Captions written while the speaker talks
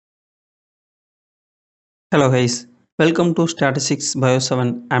Hello guys, welcome to Statistics Bio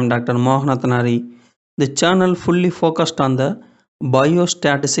 7. I am Dr. Mohanathanari. The channel fully focused on the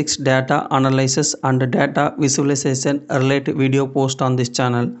biostatistics data analysis and data visualization related video post on this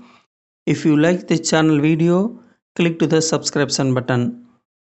channel. If you like this channel video, click to the subscription button.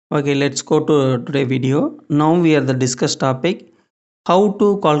 Okay, let's go to today video. Now we are the discuss topic how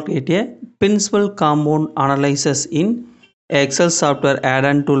to calculate a principal compound analysis in Excel software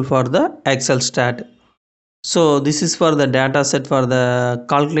add-on tool for the XLSTAT. So this is for the data set for the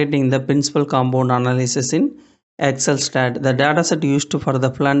calculating the principal compound analysis in XLSTAT. The data set used for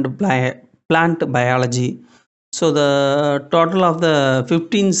the plant biology. So the total of the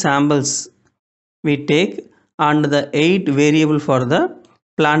 15 samples we take and the 8 variable for the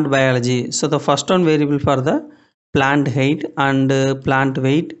plant biology. So the first one variable for the plant height and plant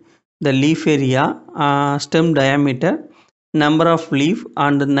weight, the leaf area, stem diameter, number of leaf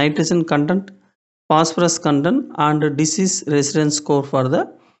and nitrogen content, phosphorus content and disease residence score for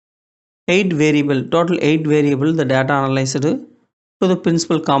the 8 variable, total 8 variable the data analyzed to the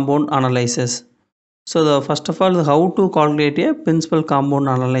principal compound analysis. So the first of all how to calculate a principal compound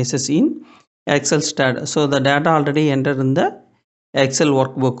analysis in XLSTAT. So the data already entered in the Excel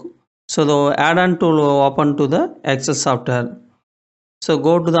workbook. So the add-on tool open to the Excel software. So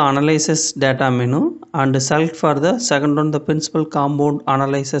go to the analysis data menu and select for the second one the principal compound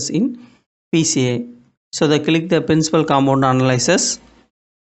analysis in PCA. So they click the principal compound analysis.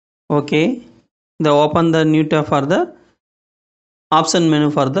 Okay, they open the new tab for the option menu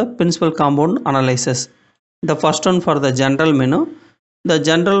for the principal compound analysis. The first one for the general menu. The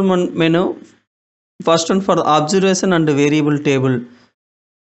general menu, first one for the observation and variable table.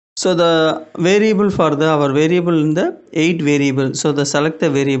 So the variable for the our variable in the 8 variable. So the select the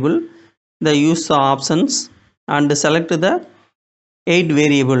variable, the use the options and select the 8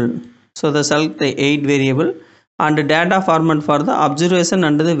 variable. So the select the 8 variable and data format for the observation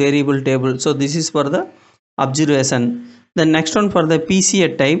and the variable table. So this is for the observation. The next one for the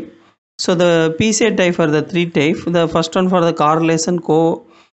PCA type. So the PCA type for the 3 type. The first one for the correlation,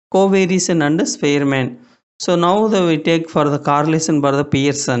 covariation and Spearman. So now we take for the correlation for the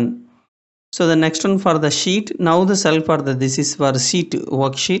Pearson. So the next one for the sheet. Now the cell for the this is for sheet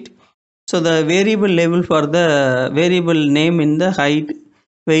worksheet. So the variable label for the variable name in the height,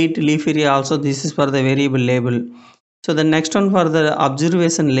 weight, leaf area also this is for the variable label. So the next one for the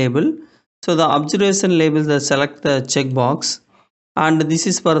observation label. So the observation label the select the checkbox and this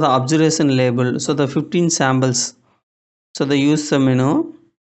is for the observation label. So the 15 samples. So the use the menu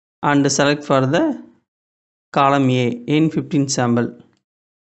and select for the column A in 15 sample.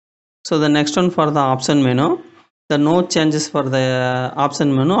 So the next one for the option menu. The no changes for the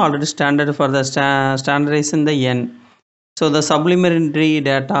option menu already standard for the standardization the N. So the supplementary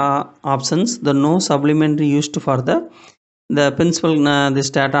data options, the no supplementary used for the principal this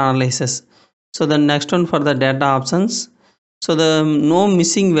data analysis. So the next one for the data options. So the no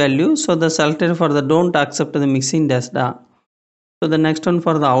missing value. So the selected for the don't accept the missing data. So the next one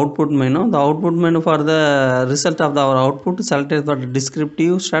for the output menu. The output menu for the result of our output selected for the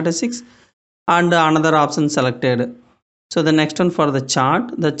descriptive statistics and another option selected. So the next one for the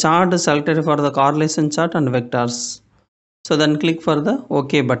chart. The chart is selected for the correlation chart and vectors. So then click for the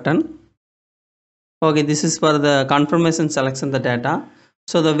OK button. Okay, this is for the confirmation selection the data.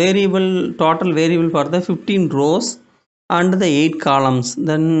 So the variable total variable for the 15 rows and the 8 columns.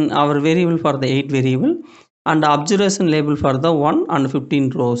 Then our variable for the 8 variable and observation label for the 1 and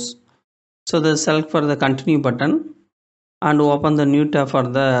 15 rows. So the select for the continue button and open the new tab for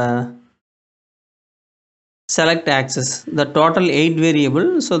the select axis. The total 8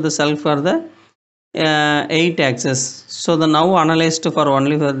 variable. So the select for the 8 axis. So the now analyzed for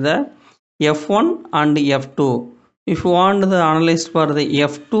only for the F1 and F2. If you want the analyzed for the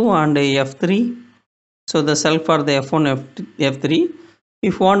F2 and F3, so the select for the F1, F3.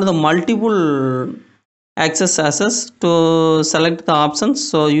 If you want the multiple axes to select the options,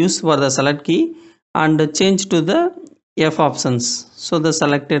 so use for the select key and change to the F options. So the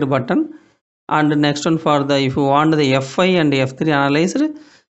selected button and next one for the if you want the F5 and F3 analyzed,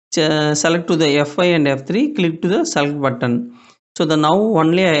 select to the F5 and F3, click to the select button. So the now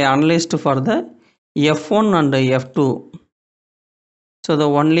only I analyzed for the F1 and F2. So the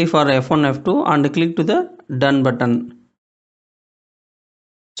only for F1, F2 and click to the done button.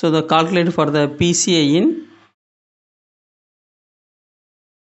 So the calculate for the PCA in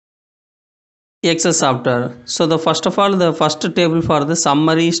Excel software. So the first of all the first table for the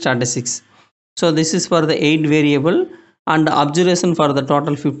summary statistics. So this is for the 8 variable and observation for the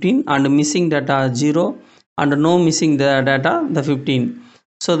total 15 and missing data 0 and no missing the data the 15.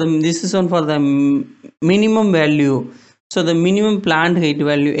 So this is one for the minimum value. So the minimum plant height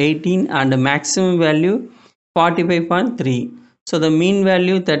value 18 and the maximum value 45.3. So the mean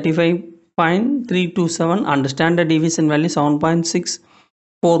value 35.327 and the standard deviation value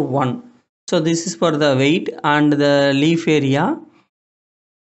 7.641. So this is for the weight and the leaf area,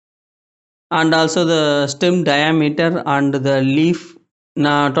 and also the stem diameter and the leaf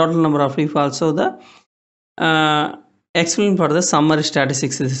total number of leaf, also the explain for the summary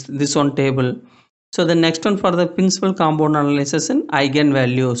statistics, this one table. So the next one for the principal compound analysis in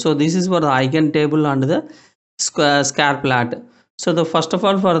eigenvalue. So this is for the eigen table and the square plot. So the first of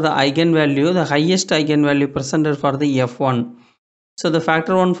all, for the eigenvalue, the highest eigenvalue presented for the F1. So the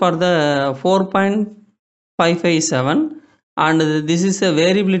factor 1 for the 4.557, and this is a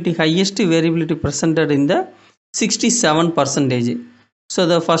variability, highest variability presented in the 67%. So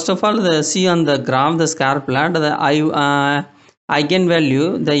the first of all, the see on the graph, the square plot, the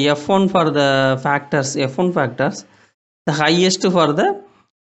eigenvalue, the F1 for the factors, F1 factors, the highest for the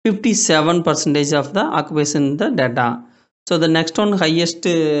 57% of the occupation in the data. So the next one, highest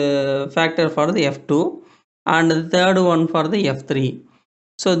factor for the F2, and the third one for the F3.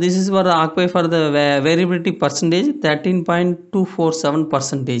 So this is for the occupy for the variability percentage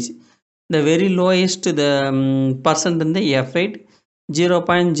 13.247%. The very lowest the percent in the F8,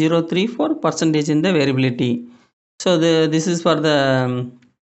 0.034% in the variability. So this is for the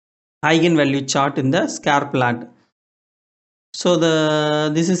eigenvalue chart in the square plot. So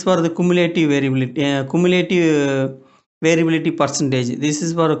this is for the cumulative variability percentage. This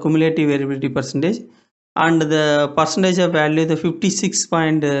is for a cumulative variability percentage, and the percentage of value, the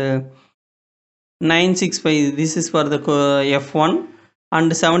 56.965. This is for the F1,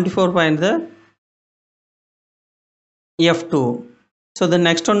 and 74 point the F2. So the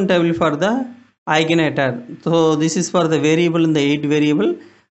next one table for the eigenator. So this is for the variable in the 8 variable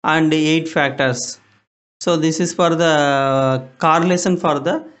and 8 factors. So this is for the correlation for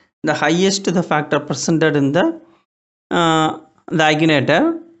the highest the factor presented in the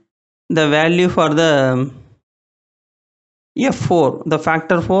eigenator. The value for the F4, the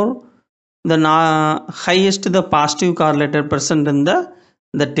factor 4, the highest the positive correlated present in the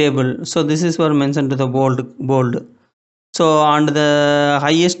table. So this is for mentioned to the bold. So and the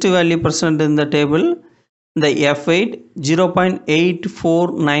highest value present in the table, the F8,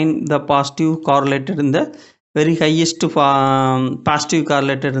 0.849 the positive correlated in the very highest positive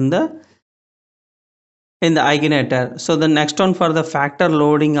correlated in the eigenator. So the next one for the factor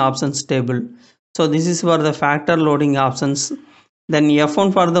loading options table. So this is for the factor loading options. Then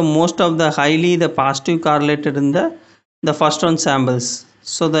F1 for the most of the highly the positive correlated in the first one samples.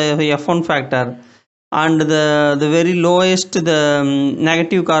 So the F1 factor, and the very lowest the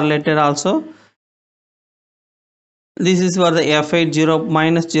negative correlated also. This is for the F8,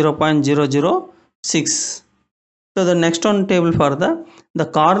 minus 0.006. So the next one table for the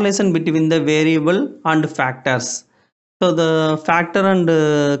correlation between the variable and factors. So the factor and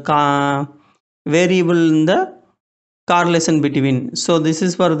variable in the correlation between. So this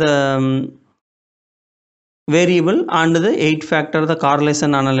is for the variable and the 8 factor the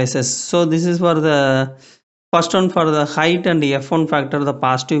correlation analysis. So this is for the first one for the height and F1 factor the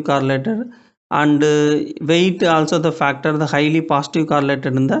positive correlated, and weight also the factor the highly positive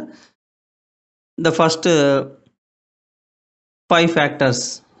correlated in the first 5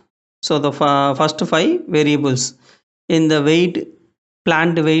 factors. So the first 5 variables in the weight,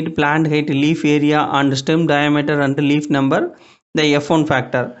 plant height, leaf area, and stem diameter and leaf number, the F1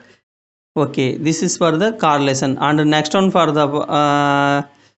 factor. Okay, this is for the correlation. And the next one for the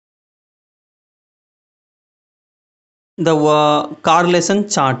correlation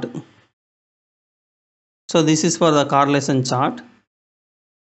chart. So this is for the correlation chart.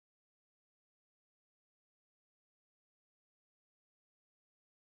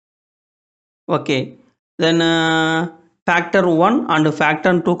 Okay, then factor 1 and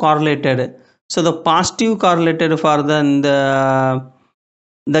factor 2 correlated. So the positive correlated for the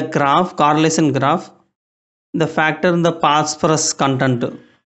graph, correlation graph, the factor in the phosphorus content,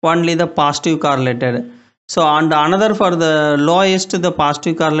 only the positive correlated. So and another for the lowest the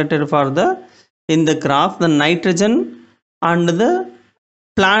positive correlated for the in the graph, the nitrogen and the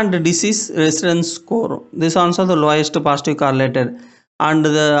plant disease residence score. This also the lowest positive correlated. And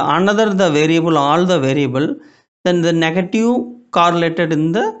the another the variable, all the variable, then the negative correlated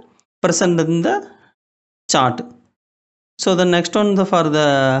in the present in the chart. So the next one for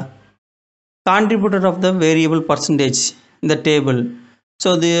the contributor of the variable percentage in the table.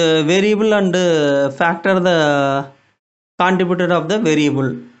 So the variable and factor the contributor of the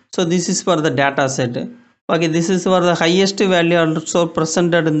variable. So this is for the data set. Okay, this is for the highest value also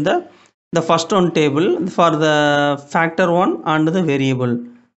presented in the first one table for the factor one and the variable.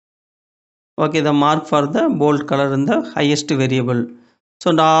 Okay, the mark for the bold color in the highest variable.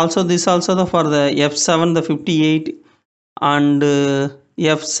 So also this also the for the F7 the 58 and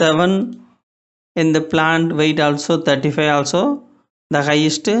F7 in the plant weight also 35 also the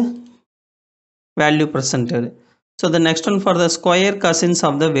highest value presented. So the next one for the square cousins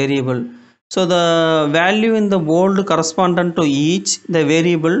of the variable. So the value in the bold correspondent to each the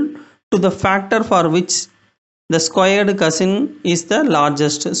variable to the factor for which the squared cousin is the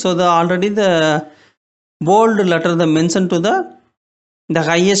largest. So the already the bold letter the mention to the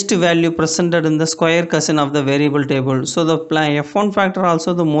highest value presented in the square cousin of the variable table. So the f1 factor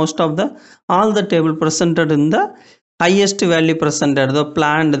also the most of the all the table presented in the highest value presented. The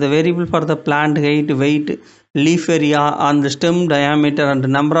plant the variable for the plant height, weight, leaf area and the stem diameter and the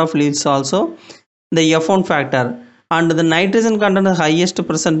number of leaves also the f1 factor. And the nitrogen content the highest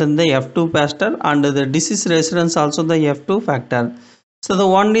present in the f2 factor and the disease residence also the f2 factor. So the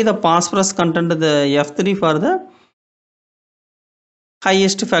only the phosphorus content the f3 for the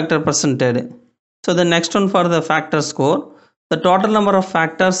highest factor presented. So the next one for the factor score, the total number of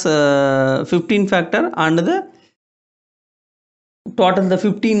factors 15 factor and the total the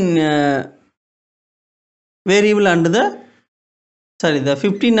 15 variable and the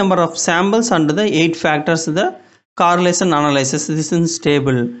 15 number of samples and the 8 factors the correlation analysis. This is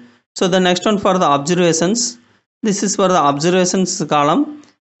stable. So the next one for the observations, this is for the observations column.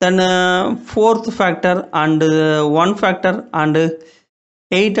 Then fourth factor and 1 factor and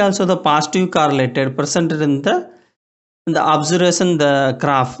 8 also the positive correlated presented in the observation the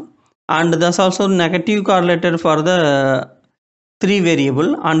graph, and thus also negative correlated for the 3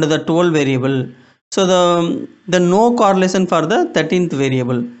 variable and the 12 variable. So the no correlation for the 13th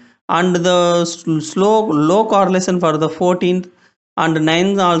variable and the low correlation for the 14th and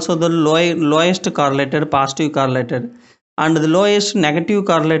 9th also the lowest correlated positive correlated and the lowest negative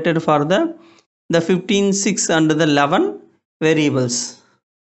correlated for the 15, 6 and the 11 variables.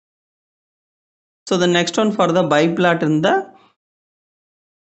 So the next one for the biplot in the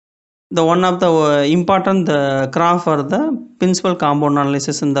one of the important graph for the principal compound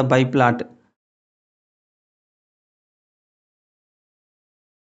analysis in the biplot.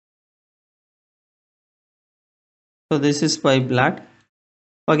 So this is biplot.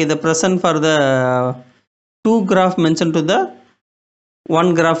 Okay, the present for the two graph mentioned to the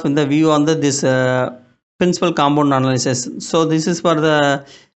one graph in the view on this principal compound analysis. So this is for the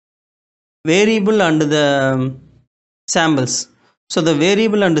variable and the samples. So the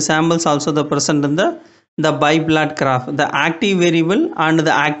variable and samples also the present in the biplot graph, the active variable and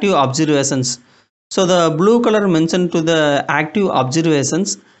the active observations. So the blue color mentioned to the active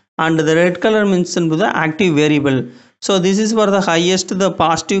observations and the red color mentioned to the active variable. So this is for the highest the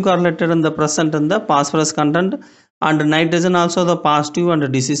positive correlated and the present in the phosphorus content and nitrogen also the positive and the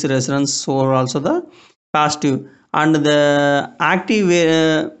disease residence so also the positive and the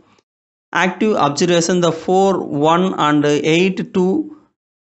active observation the 4, 1 and 8, 2,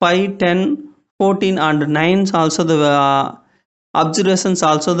 5, 10, 14 and 9 also the observations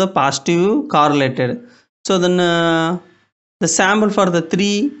also the positive correlated. So then the sample for the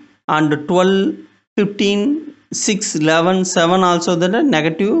 3 and 12, 15, 6, 11, 7 also the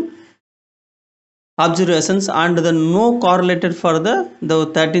negative observations and the no correlated for the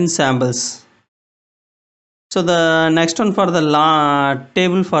 13 samples. So the next one for the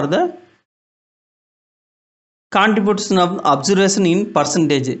table for the contribution of observation in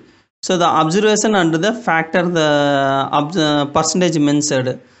percentage. So the observation and the factor the percentage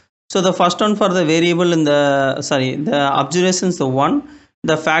mentioned. So the first one for the variable in the observations the 1,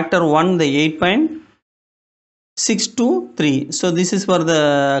 the factor 1 the 8.623. So this is for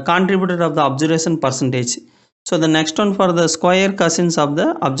the contributor of the observation percentage. So the next one for the square cousins of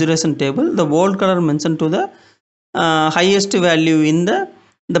the observation table, the bold color mentioned to the highest value in the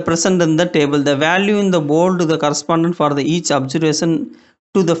present in the table, the value in the bold the correspondent for the each observation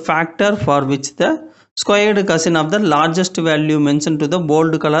to the factor for which the squared cousin of the largest value mentioned to the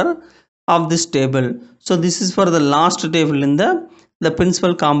bold color of this table. So this is for the last table in the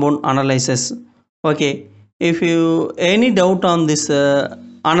principal compound analysis. Okay, if you any doubt on this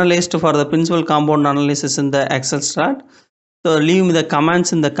analyzed for the principal compound analysis in the XLSTAT, so leave me the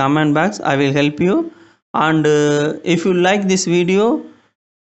comments in the comment box. I will help you. And if you like this video,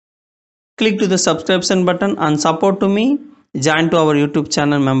 click to the subscription button and support to me. Join to our YouTube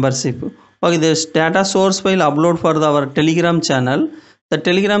channel membership. Okay, this data source file upload for our Telegram channel. The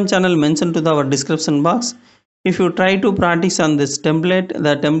Telegram channel mentioned to our description box. If you try to practice on this template,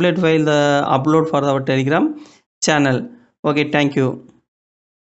 the template file the upload for our Telegram channel. Okay, thank you.